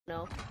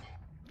No.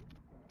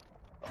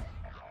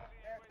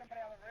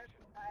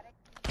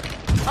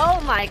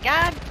 Oh my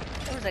god!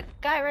 There was a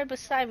guy right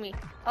beside me.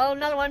 Oh,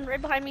 another one right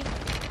behind me.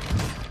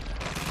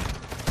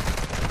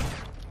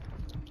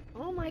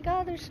 Oh my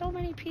god, there's so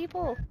many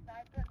people.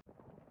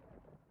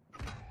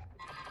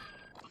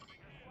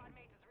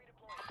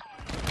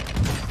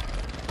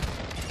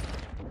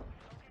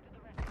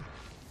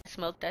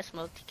 I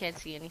smoked. You can't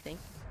see anything.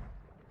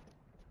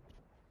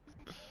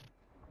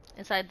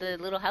 Inside the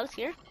little house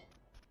here?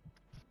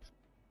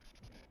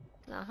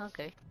 Oh,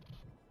 okay.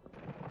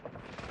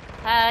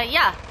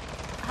 Yeah.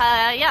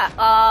 Yeah.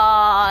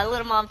 I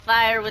lit him on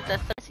fire with the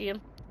I see him.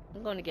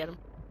 I'm going to get him.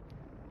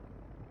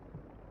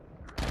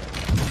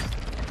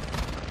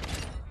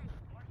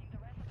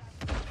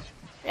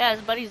 Yeah,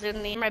 his buddy's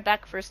in the right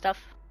back for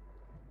stuff.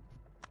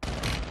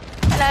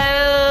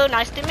 Hello,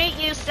 nice to meet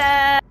you,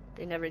 sir.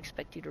 They never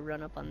expect you to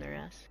run up on their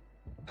ass.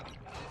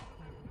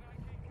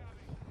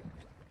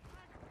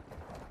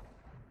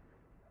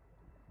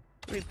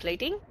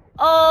 Replating?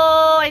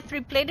 Oh, I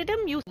three-plated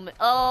him? You.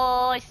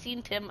 Oh, I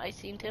seen him.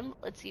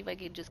 Let's see if I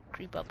can just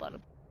creep up on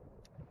him.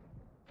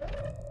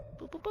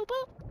 Boop, boop, boop,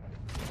 boop.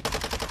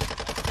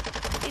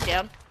 He's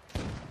down.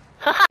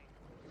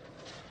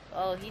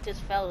 Oh, he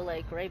just fell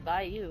like right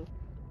by you.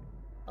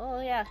 Oh,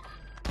 yeah.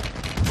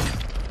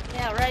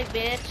 Yeah, right,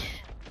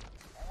 bitch.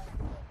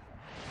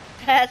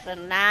 That's a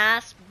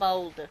nice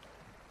boulder.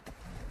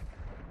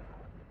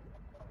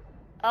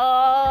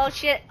 Oh,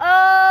 shit.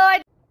 Oh,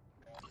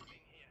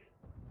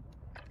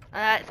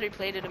 I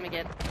three-plated him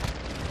again.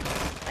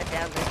 I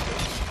downed this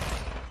bitch.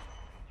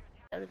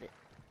 Out of it.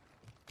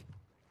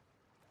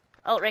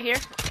 Oh, right here.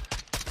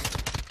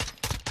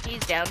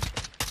 He's down.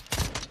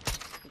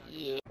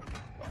 Yeah.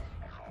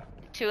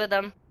 Two of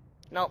them.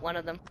 No, one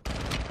of them.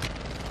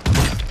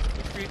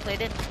 He's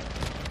three-plated.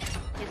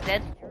 He's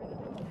dead.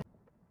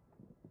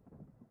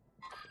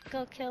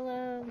 Go kill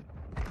him.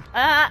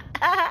 Ah!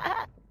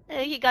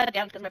 He got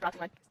down because my proxy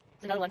line.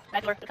 There's another one.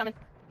 Back door. They're coming.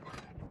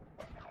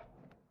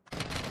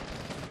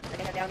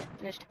 Second head down.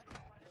 Finished.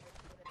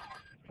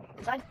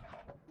 Inside.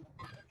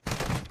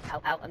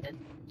 Ow, ow, I'm dead.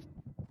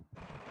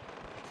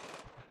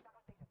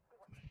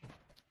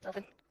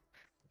 Nothing.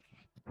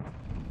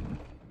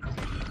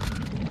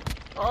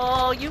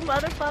 Oh, you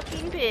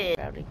motherfucking bitch.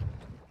 Rowdy.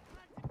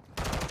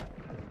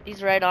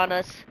 He's right on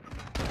us.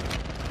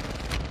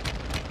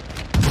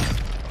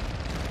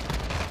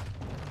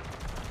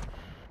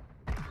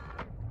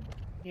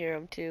 Hear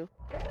him too.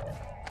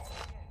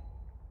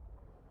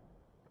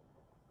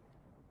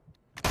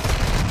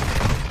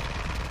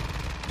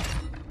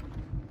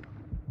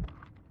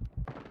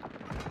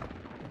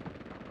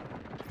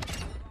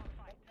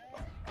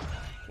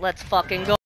 Let's fucking go.